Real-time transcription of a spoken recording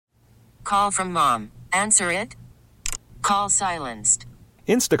call from mom. Answer it. Call silenced.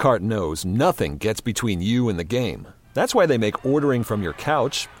 Instacart knows nothing gets between you and the game. That's why they make ordering from your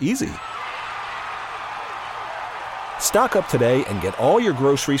couch easy. Stock up today and get all your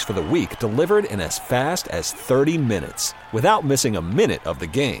groceries for the week delivered in as fast as 30 minutes without missing a minute of the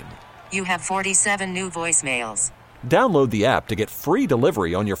game. You have 47 new voicemails. Download the app to get free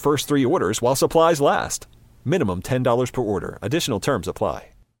delivery on your first 3 orders while supplies last. Minimum $10 per order. Additional terms apply.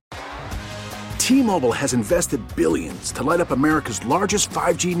 T-Mobile has invested billions to light up America's largest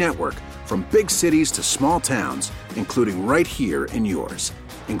 5G network, from big cities to small towns, including right here in yours.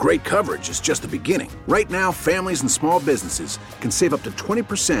 And great coverage is just the beginning. Right now, families and small businesses can save up to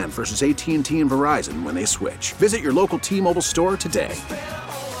 20% versus AT&T and Verizon when they switch. Visit your local T-Mobile store today.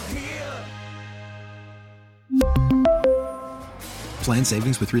 Plan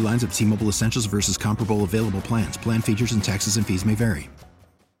savings with 3 lines of T-Mobile Essentials versus comparable available plans. Plan features and taxes and fees may vary.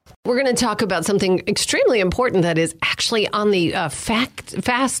 We're going to talk about something extremely important that is actually on the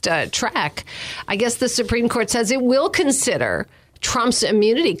fast track. I guess the Supreme Court says it will consider Trump's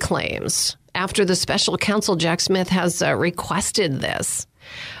immunity claims after the special counsel Jack Smith has requested this.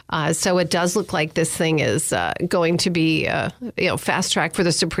 So it does look like this thing is going to be fast track for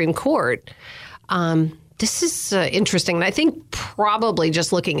the Supreme Court. This is interesting. And I think probably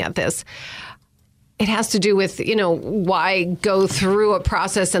just looking at this, it has to do with, why go through a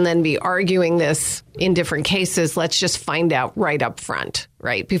process and then be arguing this in different cases. Let's just find out right up front,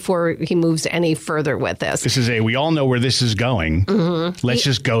 right, before he moves any further with this. This is we all know where this is going. Mm-hmm. Let's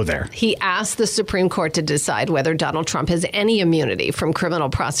just go there. He asked the Supreme Court to decide whether Donald Trump has any immunity from criminal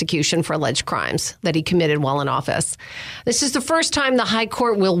prosecution for alleged crimes that he committed while in office. This is the first time the High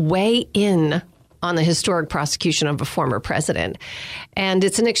Court will weigh in on the historic prosecution of a former president. And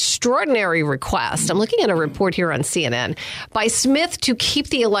it's an extraordinary request. I'm looking at a report here on CNN by Smith to keep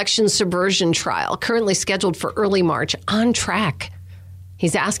the election subversion trial, currently scheduled for early March, on track.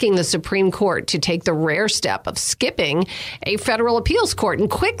 He's asking the Supreme Court to take the rare step of skipping a federal appeals court and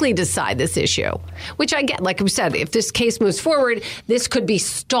quickly decide this issue, which I get. Like I said, if this case moves forward, this could be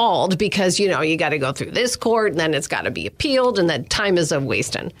stalled because, you got to go through this court and then it's got to be appealed and then time is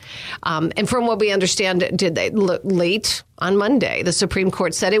wasting. And from what we understand, late on Monday, the Supreme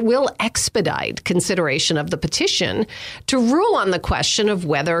Court said it will expedite consideration of the petition to rule on the question of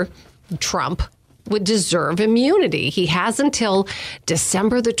whether Trump would deserve immunity. He has until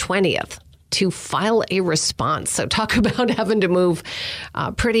December the 20th to file a response. So talk about having to move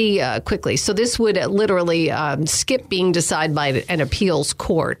pretty quickly. So this would literally skip being decided by an appeals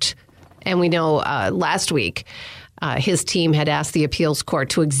court. And we know last week his team had asked the appeals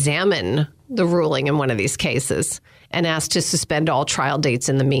court to examine the ruling in one of these cases and asked to suspend all trial dates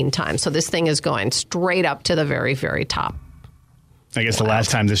in the meantime. So this thing is going straight up to the very, very top. I guess the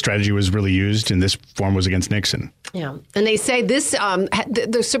last time this strategy was really used in this form was against Nixon. Yeah. And they say this,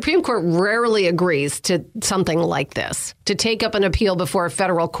 the Supreme Court rarely agrees to something like this. To take up an appeal before a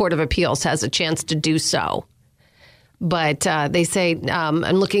federal court of appeals has a chance to do so. But they say, I'm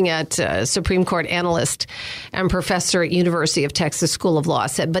looking at Supreme Court analyst and professor at University of Texas School of Law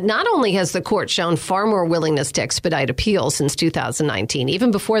said, but not only has the court shown far more willingness to expedite appeals since 2019, even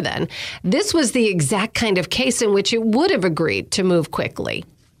before then, this was the exact kind of case in which it would have agreed to move quickly.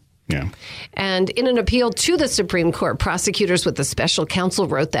 Yeah. And in an appeal to the Supreme Court, prosecutors with the special counsel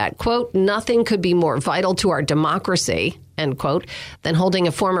wrote that, quote, nothing could be more vital to our democracy, end quote, than holding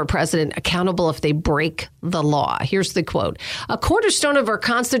a former president accountable if they break the law. Here's the quote. A cornerstone of our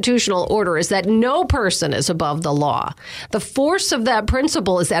constitutional order is that no person is above the law. The force of that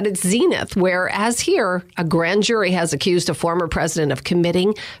principle is at its zenith, whereas here, a grand jury has accused a former president of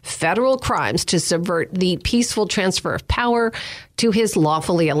committing federal crimes to subvert the peaceful transfer of power to his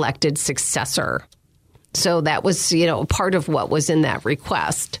lawfully elected successor. So that was, part of what was in that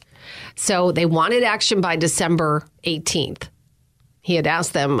request. So they wanted action by December 18th. He had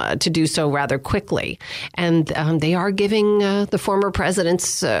asked them to do so rather quickly. And they are giving the former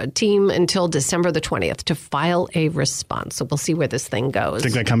president's team until December the 20th to file a response. So we'll see where this thing goes. I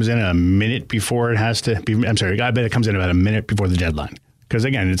think that comes in a minute before it has to be. I'm sorry, I bet it comes in about a minute before the deadline. Because,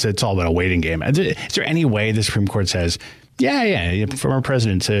 again, it's all about a waiting game. Is there any way the Supreme Court says, yeah, former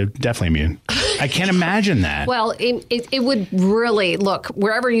president's definitely immune? I can't imagine that. Well, it would really, look,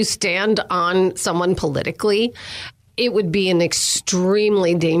 wherever you stand on someone politically, it would be an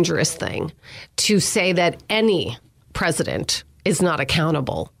extremely dangerous thing to say that any president is not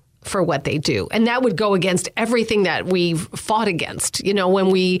accountable for what they do. And that would go against everything that we've fought against, when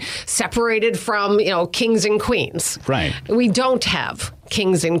we separated from, kings and queens. Right. We don't have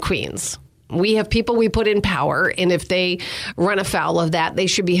kings and queens. We have people we put in power, and if they run afoul of that, they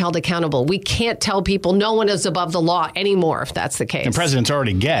should be held accountable. We can't tell people no one is above the law anymore if that's the case. And presidents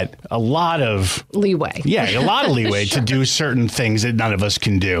already get a lot of leeway. Yeah, a lot of leeway to do certain things that none of us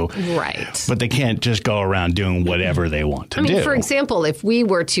can do. Right. But they can't just go around doing whatever they want to do. For example, if we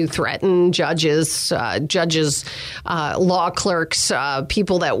were to threaten judges, law clerks,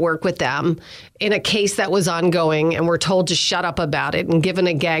 people that work with them in a case that was ongoing and we're told to shut up about it and given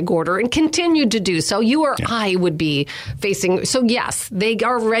a gag order and continued to do so, you or I would be facing. So, yes, they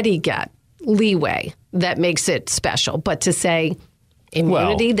already get leeway that makes it special. But to say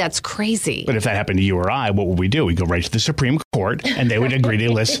immunity, that's crazy. But if that happened to you or I, what would we do? We'd go right to the Supreme Court and they would agree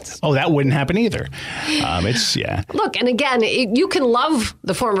to list. Oh, that wouldn't happen either. Look, and again, you can love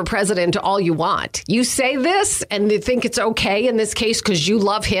the former president all you want. You say this and you think it's okay in this case because you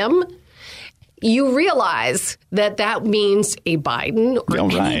love him. You realize that means a Biden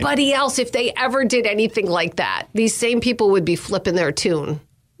or anybody else, if they ever did anything like that, these same people would be flipping their tune.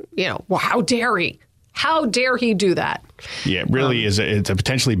 Well, how dare he? How dare he do that? Yeah, it really is. It's a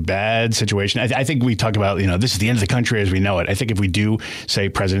potentially bad situation. I think we talk about, this is the end of the country as we know it. I think if we do say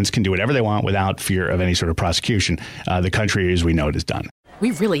presidents can do whatever they want without fear of any sort of prosecution, the country as we know it is done. We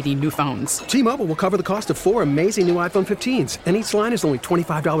really need new phones. T-Mobile will cover the cost of 4 amazing new iPhone 15s, and each line is only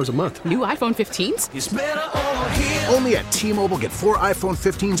 $25 a month. New iPhone 15s? It's better over here. Only at T-Mobile, get 4 iPhone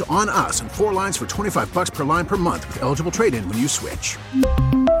 15s on us and 4 lines for $25 per line per month with eligible trade-in when you switch.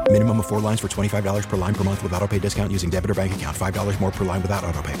 Minimum of 4 lines for $25 per line per month with autopay discount using debit or bank account. $5 more per line without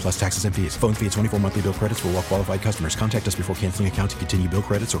autopay, plus taxes and fees. Phone fee at 24 monthly bill credits for well-qualified customers. Contact us before canceling account to continue bill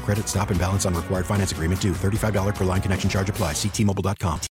credits or credit stop and balance on required finance agreement due. $35 per line connection charge applies. See T-Mobile.com.